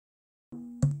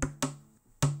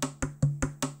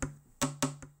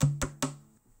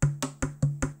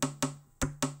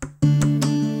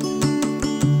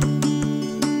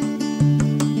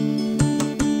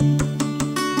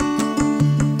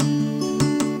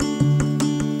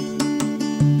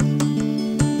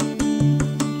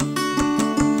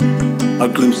a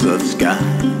glimpse of sky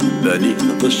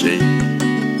beneath the shade.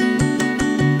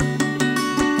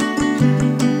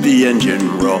 The engine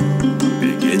roar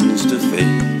begins to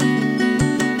fade.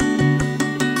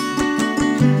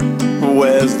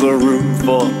 Where's the room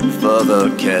for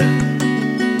further care?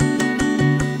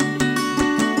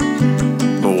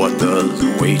 What does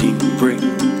waiting bring?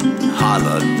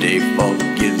 Holiday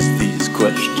forgives these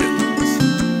questions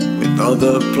with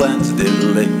other plans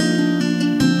delayed,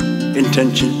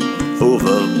 intention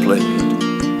overplayed.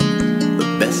 The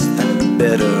best and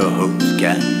better hopes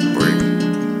can bring.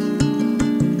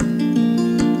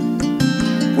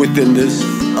 Within this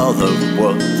other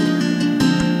world,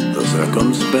 the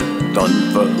circumspect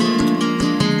unfurled,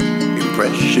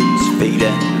 impressions fade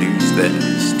and lose their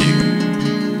stew.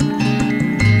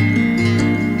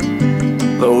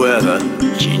 The weather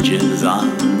changes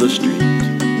on the street.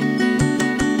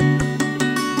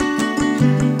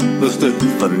 The still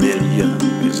familiar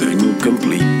is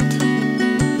incomplete.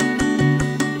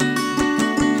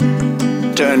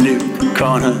 Turn new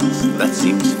corners, that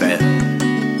seems fair.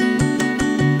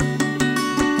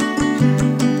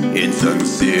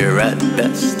 Insincere at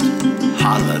best,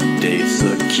 holiday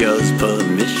secures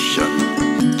permission.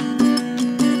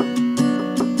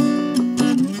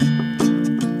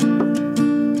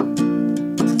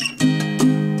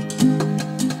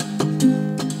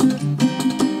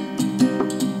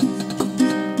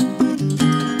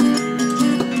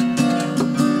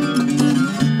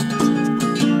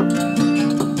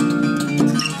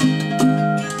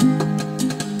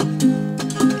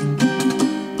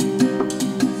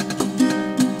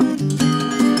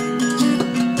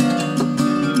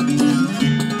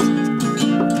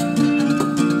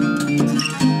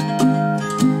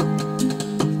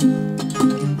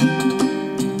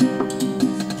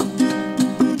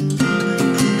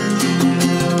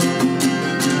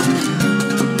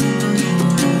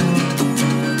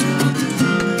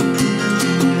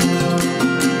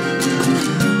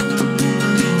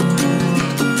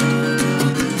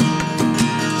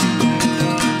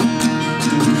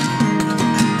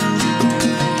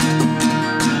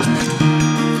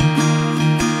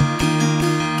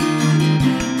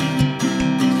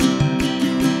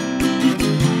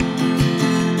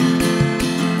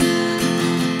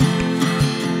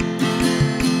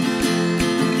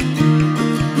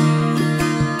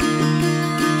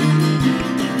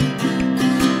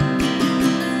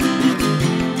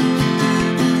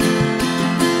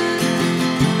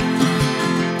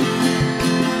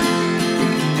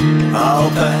 I'll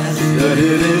pass the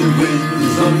hidden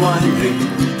winds unwinding.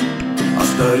 I'll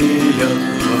study your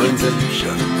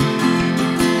intention.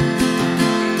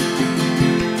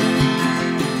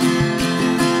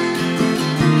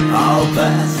 I'll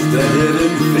pass the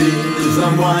hidden fears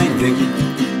unwinding.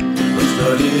 I'll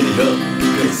study your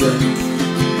consent.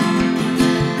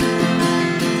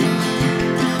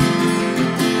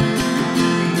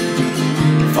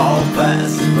 Fall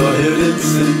past the hidden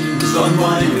sins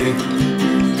unwinding.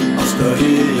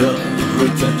 Study your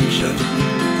retention.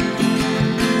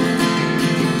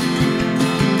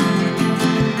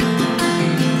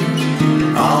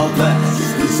 I'll pass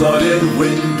the solid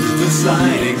winds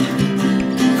deciding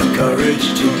the courage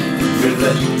to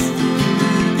relent.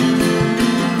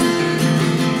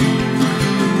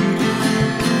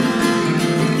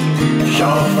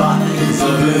 Sure finds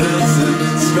of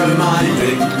innocence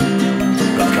reminding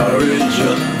the courage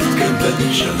of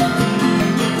convention.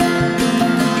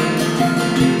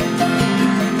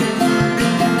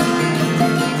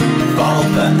 All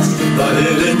past the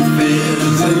hidden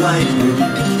fears enlightening,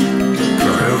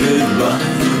 corroded by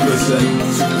the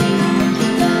sense.